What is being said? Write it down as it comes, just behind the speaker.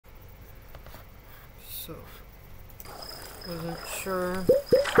So, wasn't sure.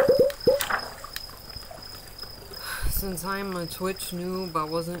 Since I'm a Twitch noob, I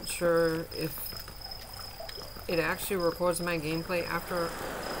wasn't sure if it actually records my gameplay after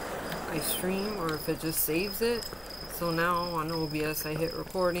I stream or if it just saves it. So now on OBS I hit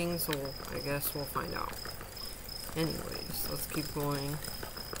recording, so I guess we'll find out. Anyways, let's keep going.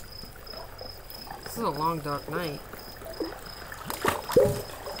 This is a long dark night.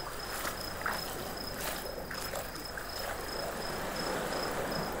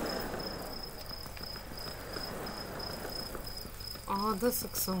 Oh, this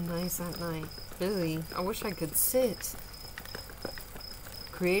looks so nice at night. Really, I wish I could sit.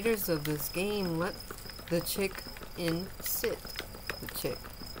 Creators of this game, let the chick in sit. The chick.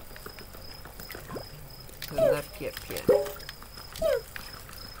 La pied.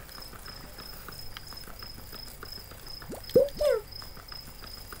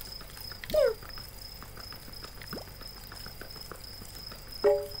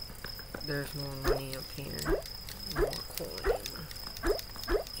 There's more money up here. More coin.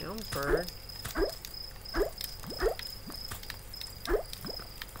 Jumper.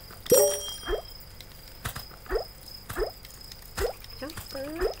 Jumper.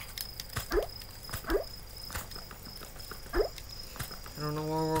 I don't know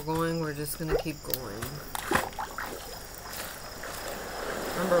where we're going, we're just gonna keep going.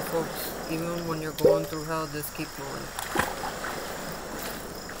 Remember folks, even when you're going through hell, just keep going.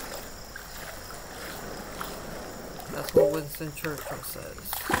 That's what Winston Churchill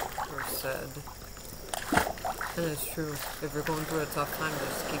says, or said. And it's true. If you're going through a tough time,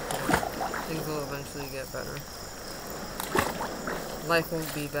 just keep going. Things will eventually get better. Life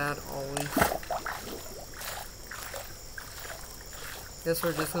won't be bad always. Guess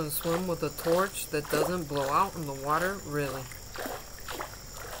we're just gonna swim with a torch that doesn't blow out in the water? Really?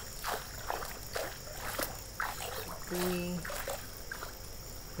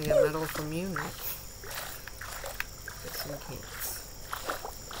 We get metal from you. Get some cans.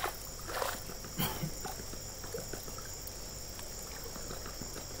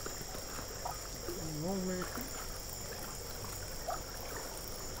 One moment.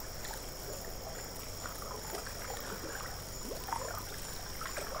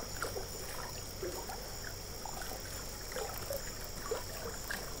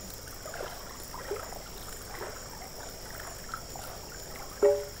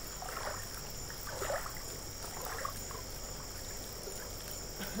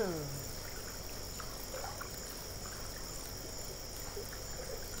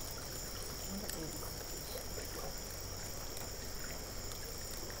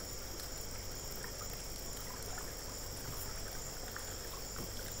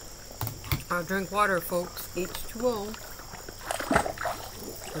 Drink water, folks. H2O.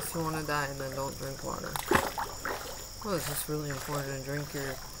 If you want to die, then don't drink water. Well, it's just really important to drink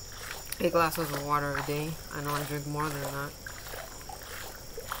your 8 glasses of water a day. I know I drink more than that.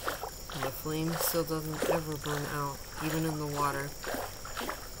 And the flame still doesn't ever burn out, even in the water.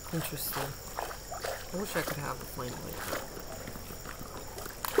 Interesting. I wish I could have a flame like that.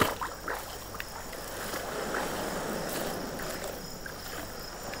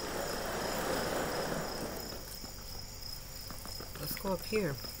 Let's go up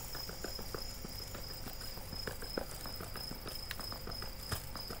here.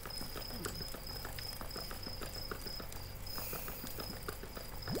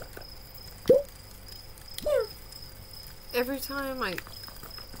 Every time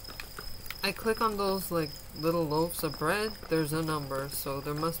I click on those like little loaves of bread, there's a number, so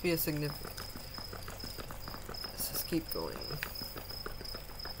there must be a significant. Let's just keep going.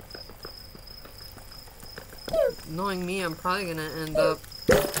 Knowing me, I'm probably gonna end up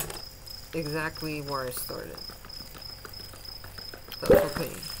exactly where I started. That's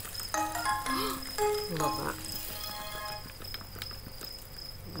okay. Love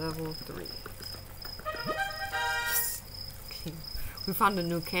that. Level 3. Yes. Okay. We found a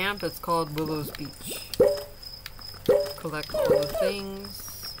new camp. It's called Willow's Beach. Collect all the things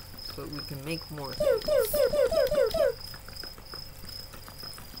so we can make more things.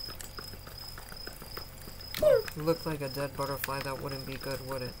 It looked like a dead butterfly. That wouldn't be good,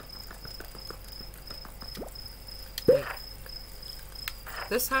 would it?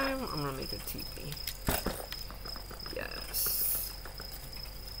 This time, I'm gonna make a teepee. Yes.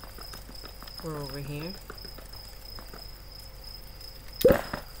 We're over here.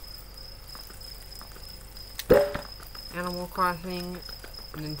 Animal Crossing,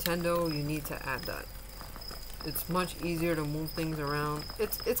 Nintendo, you need to add that. It's much easier to move things around.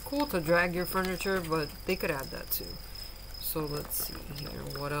 It's cool to drag your furniture, but they could add that too. So let's see here.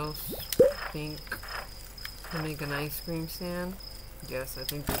 What else? Pink. To make an ice cream stand? Yes, I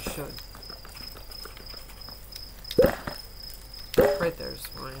think we should. Right there is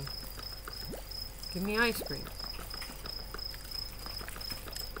fine. Give me ice cream.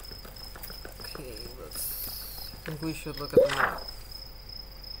 Okay, let's... I think we should look at the map.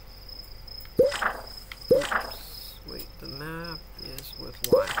 Oops. Wait, the map is with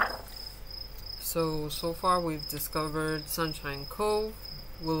Y. So far we've discovered Sunshine Cove,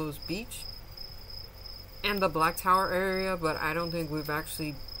 Willow's Beach, and the Black Tower area, but I don't think we've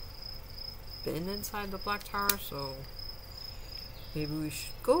actually been inside the Black Tower, so maybe we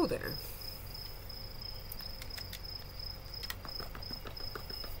should go there.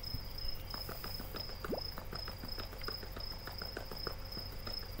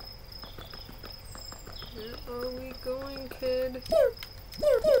 Where are we going, kid?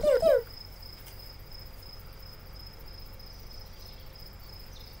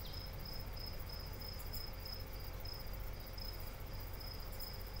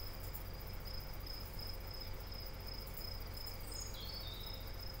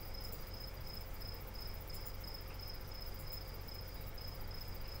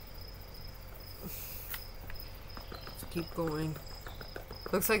 Keep going.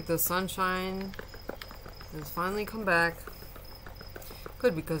 Looks like the sunshine has finally come back.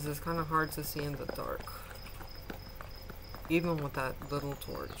 Good, because it's kind of hard to see in the dark, even with that little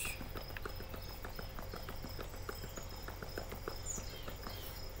torch.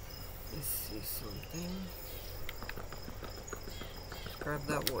 Let's see something. Let's grab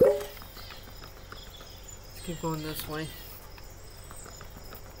that wood. Let's keep going this way.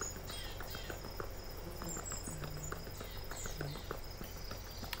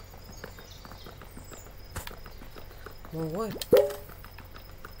 More wood.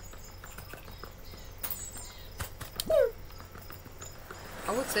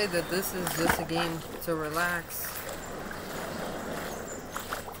 I would say that this is just a game to relax.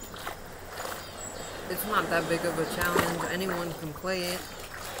 It's not that big of a challenge. Anyone can play it.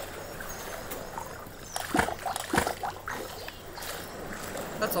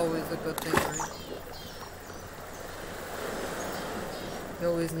 That's always a good thing, right? You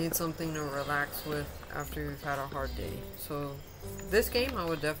always need something to relax with after you've had a hard day. So this game, I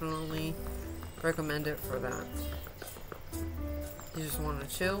would definitely recommend it for that. You just want to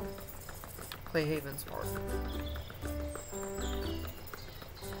chill, play Haven Spark.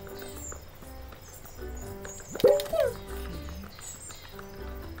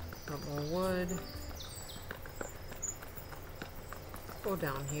 Got more wood. Go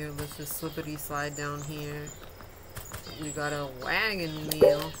down here. Let's just slippity slide down here. We got a wagon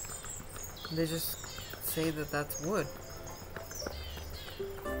wheel. They just say that that's wood.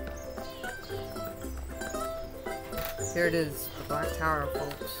 Here it is, the Black Tower,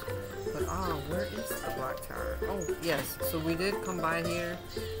 folks. But where is the Black Tower? Oh, yes. So we did come by here.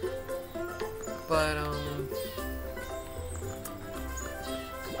 But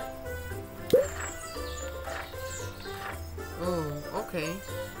oh, okay.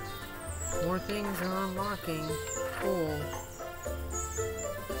 More things are unlocking. Cool.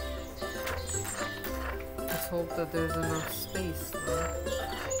 Let's hope that there's enough space left.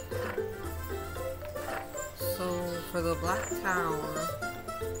 So for the Black Tower,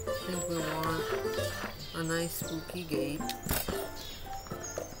 I think we want a nice spooky gate.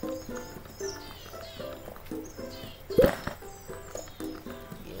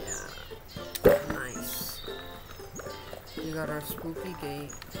 Yeah, nice. We got our spooky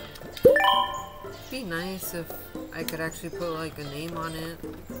gate. Be nice if I could actually put like a name on it.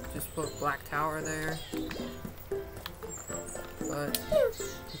 Just put Black Tower there. But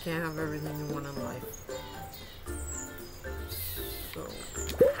you can't have everything you want in life. So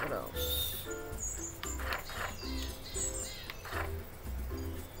what else?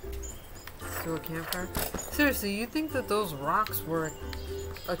 Let's do a campfire. Seriously, you think that those rocks were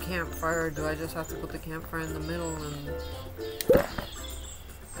a campfire? Do I just have to put the campfire in the middle and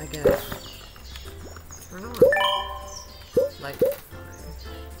I guess turn on light the fire.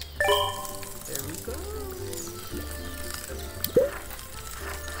 There we go.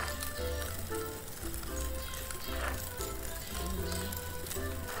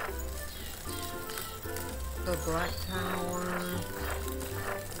 The Black Tower.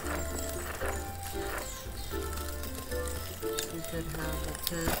 We could have a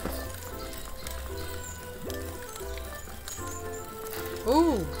tent.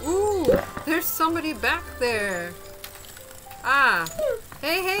 Ooh, ooh, there's somebody back there. Ah,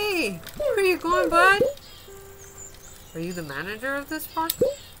 hey, where are you going, bud? Are you the manager of this park?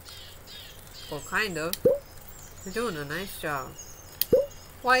 Well, kind of. You're doing a nice job.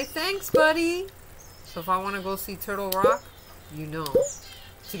 Why, thanks, buddy. So if I want to go see Turtle Rock, you know,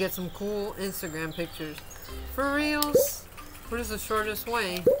 to get some cool Instagram pictures. For reals, what is the shortest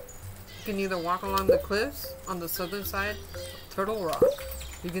way? You can either walk along the cliffs on the southern side, Turtle Rock.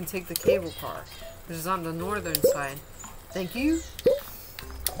 You can take the cable car, which is on the northern side. Thank you.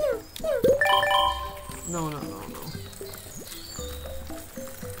 No.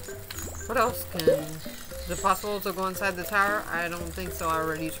 What else can... Is it possible to go inside the tower? I don't think so. I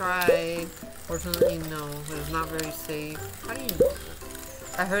already tried. Fortunately, no. It is not very safe. How do you know?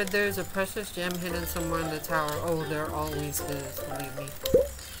 I heard there's a precious gem hidden somewhere in the tower. Oh, there always is, believe me.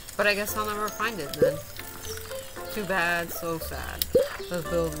 But I guess I'll never find it then. Too bad, so sad. Let's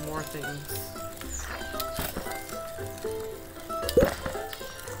build more things.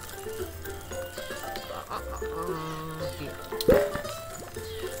 Here.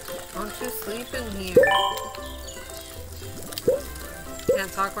 Don't you sleep in here?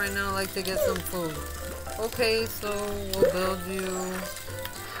 Can't talk right now, I like to get some food. Okay, so we'll build you.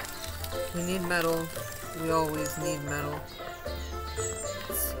 We need metal. We always need metal.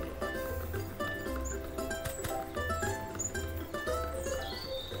 Let's see.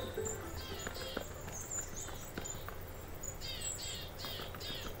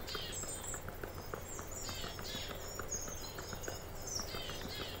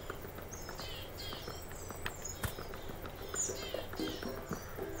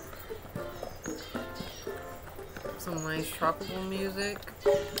 Some nice tropical music.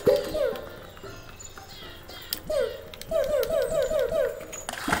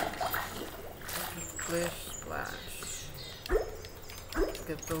 Splish, splash. Let's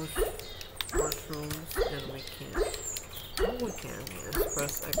get those mushrooms, and we can. Oh, we can. Yes,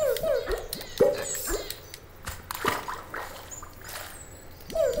 press X. X.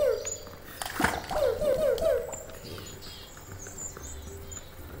 Okay.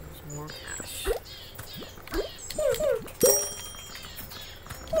 There's more cash.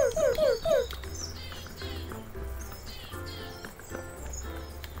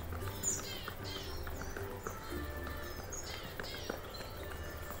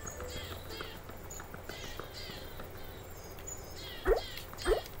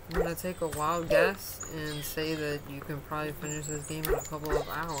 I'm gonna take a wild guess and say that you can probably finish this game in a couple of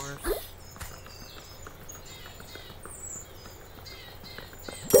hours.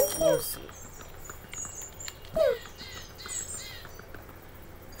 We'll see.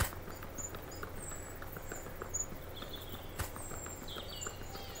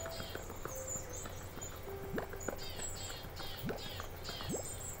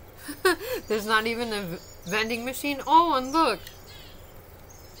 There's not even a vending machine. Oh, and look!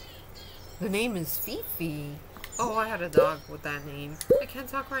 The name is Fifi. Oh, I had a dog with that name. I can't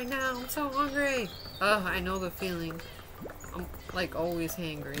talk right now. I'm so hungry. Ugh, I know the feeling. I'm like always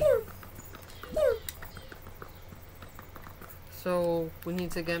hangry. So we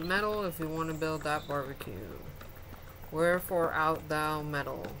need to get metal if we want to build that barbecue. Wherefore out thou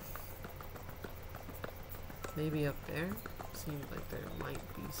metal? Maybe up there? Seems like there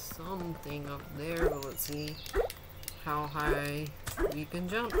might be something up there, but let's see how high we can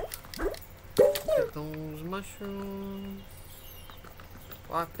jump. Get those mushrooms.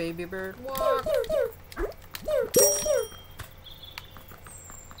 Walk, baby bird, walk!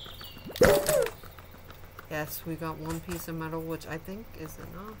 Yes, we got one piece of metal, which I think is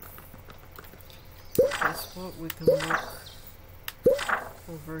enough. Guess what? We can look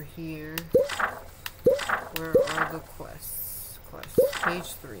over here. Where are the quests?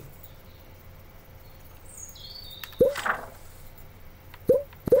 Page 3.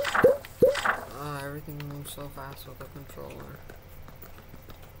 Everything moves so fast with the controller.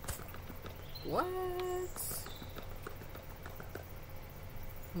 What?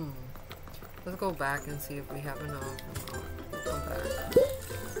 Let's go back and see if we have enough. We'll come back.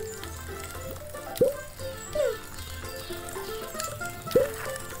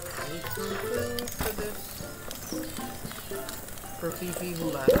 Need some food for this. For Fifi who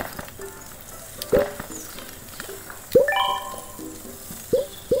left.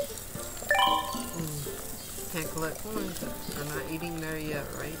 Can't collect coins. I'm not eating there yet,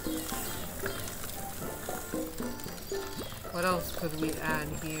 right? What else could we add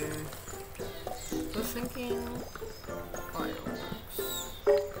here? I was thinking fireworks.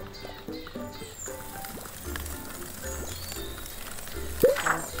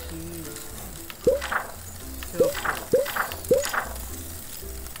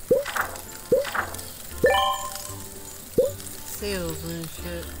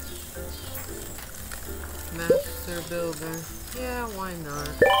 Salesmanship. Master builder. Yeah, why not?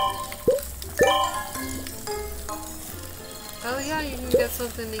 Hell yeah, you can get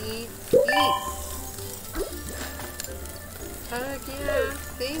something to eat. Eat! Heck yeah,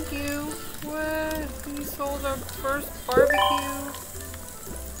 thank you. What? We sold our first barbecue.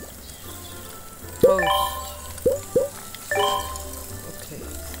 Toast. Okay.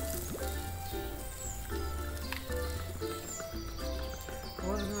 I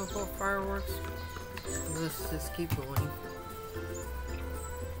wasn't gonna put fireworks. Let's just keep going.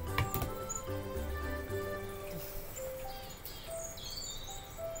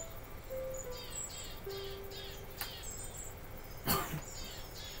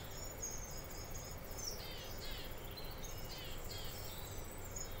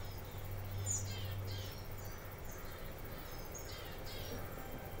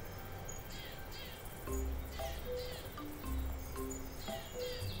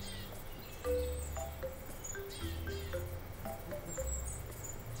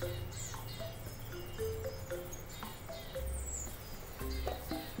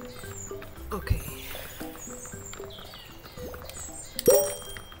 Okay.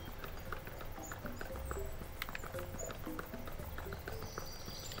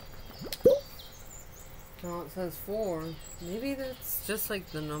 Well, it says 4. Maybe that's just like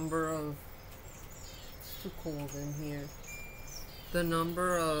the number of... It's too cold in here. The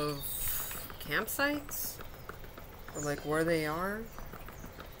number of campsites? Or like where they are?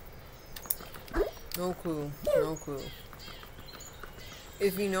 No clue. No clue.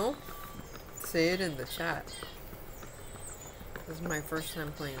 If you know, say it in the chat. This is my first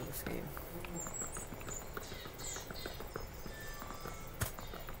time playing this game.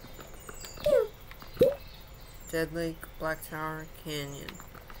 Dead Lake, Black Tower, Canyon.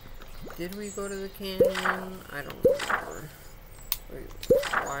 Did we go to the canyon? I don't remember. Wait,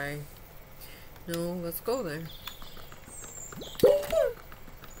 why? No, let's go there.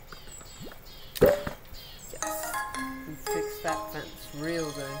 Yes. We fixed that fence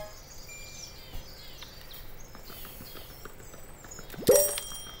real good.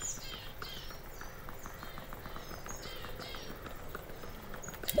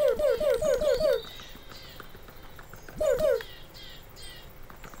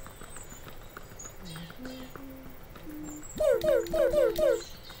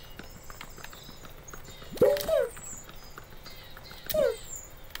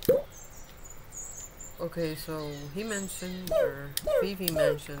 Okay, so he mentioned, or Vivi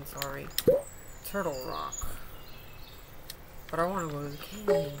mentioned, sorry, Turtle Rock. But I want to go to the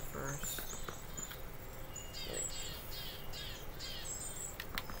canyon first.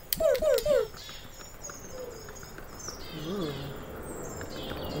 Ooh.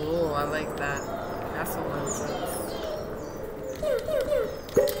 Ooh, I like that. Castle lenses.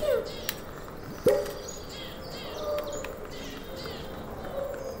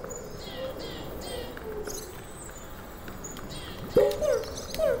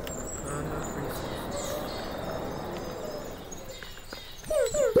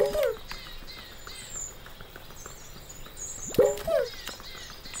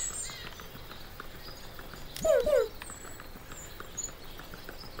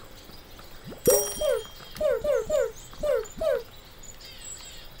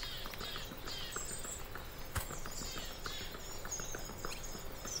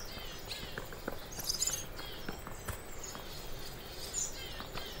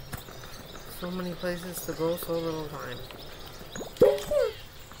 So many places to go, so little time.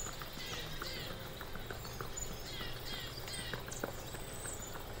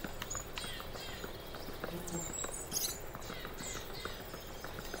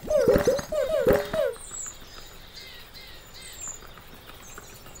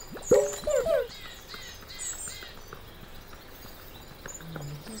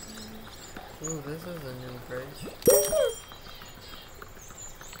 Ooh, this is a new bridge.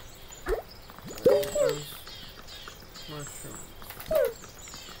 Mushrooms.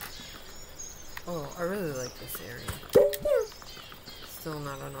 Oh, I really like this area. Still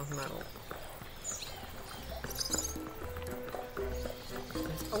not enough metal.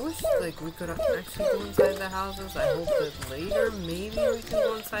 I wish like we could actually go inside the houses. I hope that later maybe we can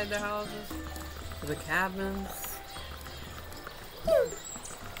go inside the houses. The cabins.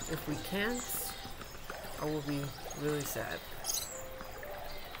 If we can't, I will be really sad.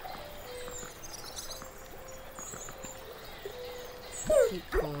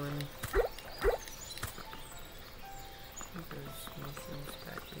 Keep going. There's mushrooms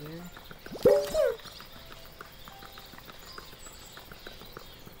back here.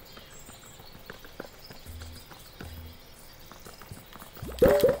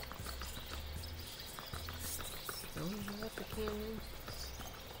 Still not at the canyon.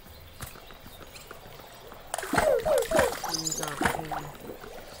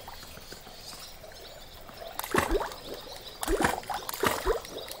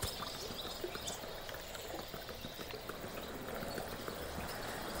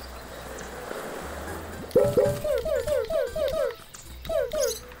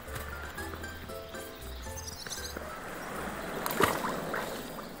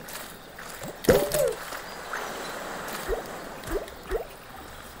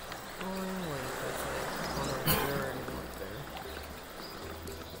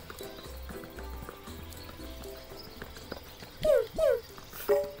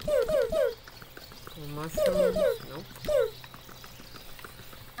 mushrooms? Nope.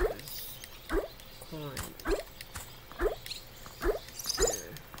 There's corn.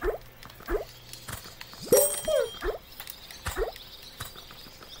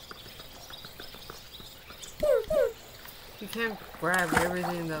 You can't grab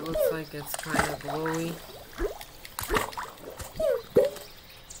everything that looks like it's kind of glowy.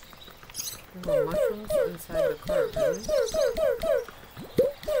 There are mushrooms inside the cart, really?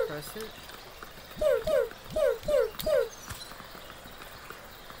 Press it.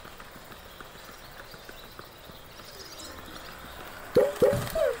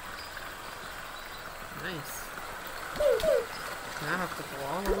 Nice. Now I have to go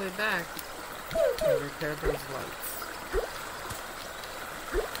all the way back and repair those lights.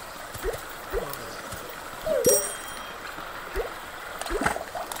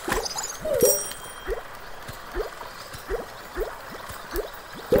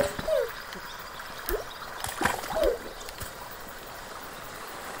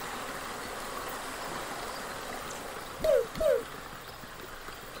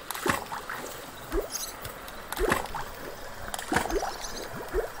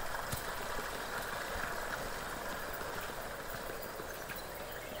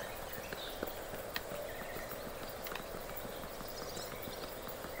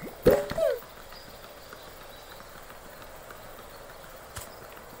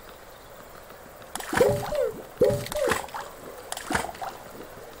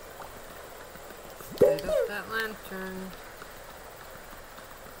 Light up that lantern.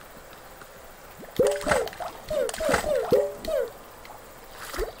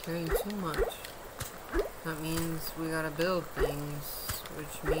 Carrying too much. That means we gotta build things,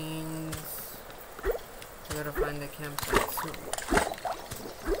 which means we gotta find the campsite soon.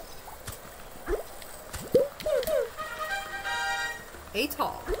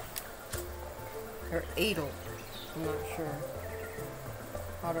 Atoll. Or Adel. I'm not sure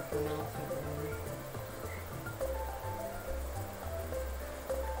how to pronounce it. Really.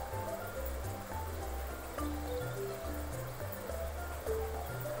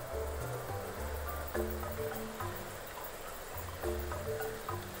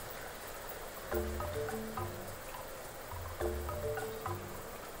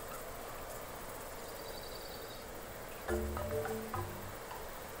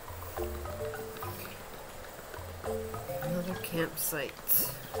 Another campsite.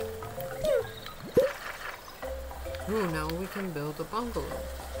 Ooh, now we can build a bungalow.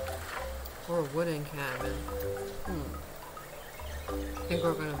 Or a wooden cabin. I think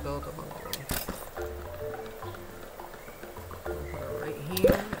we're gonna build a bungalow. We'll put it right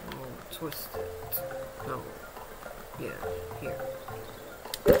here and we'll twist it. No. Yeah, here.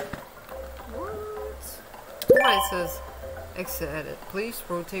 What? Why it says exit edit. Please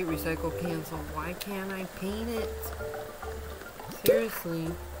rotate recycle cancel. Why can't I paint it? Seriously.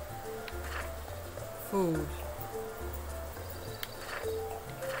 Food.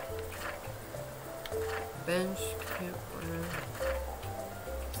 Bench, campfire.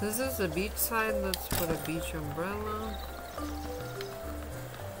 Since this is a beach side, let's put a beach umbrella.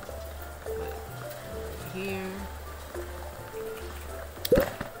 Right here.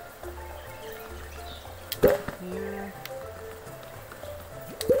 Here.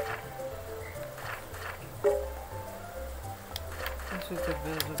 We could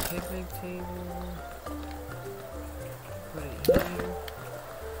build a picnic table. Put it here.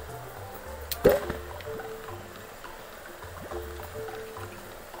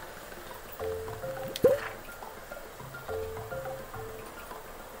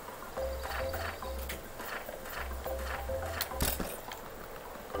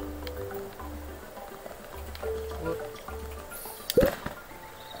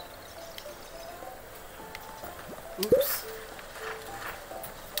 Oops.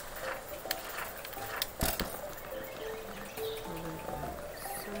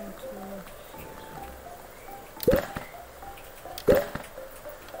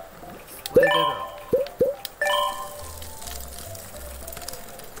 Light it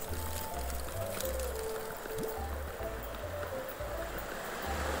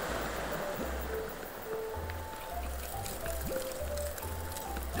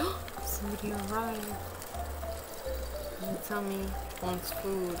up. Somebody arrived. Tell me wants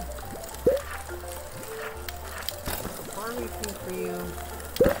food. A barbecue for you.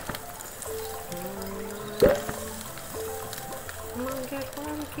 Come on, get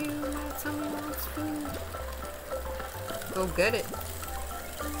barbecue. My tummy wants food. Go get it.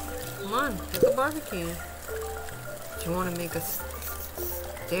 Come on, get the barbecue. Do you want to make a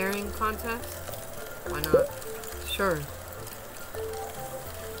staring contest? Why not? Sure.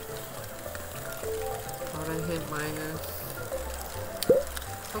 haven't hit minus.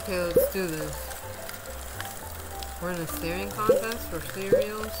 Okay, let's do this. We're in a staring contest for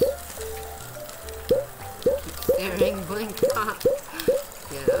cereals. Keep staring, blink.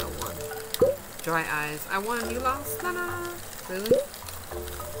 Yeah, I won. Dry eyes. I won, you lost. Ta-da! Really?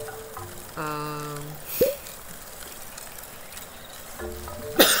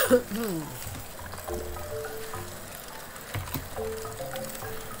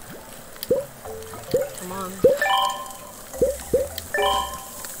 Come on.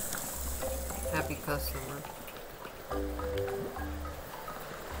 Happy customer.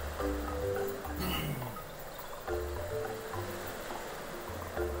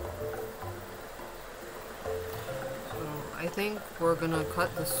 I think we're gonna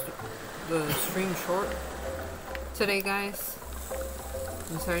cut the stream short today, guys.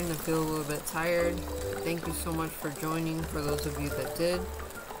 I'm starting to feel a little bit tired. Thank you so much for joining, for those of you that did.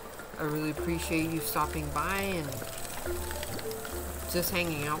 I really appreciate you stopping by and just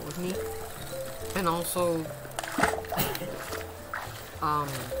hanging out with me. And also,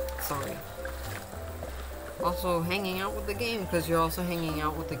 sorry. Also hanging out with the game, because you're also hanging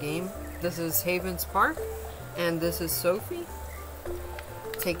out with the game. This is Havens Park. And this is Sophie.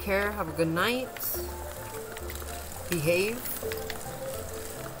 Take care. Have a good night. Behave.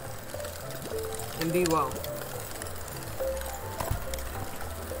 And be well.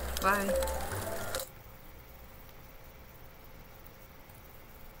 Bye.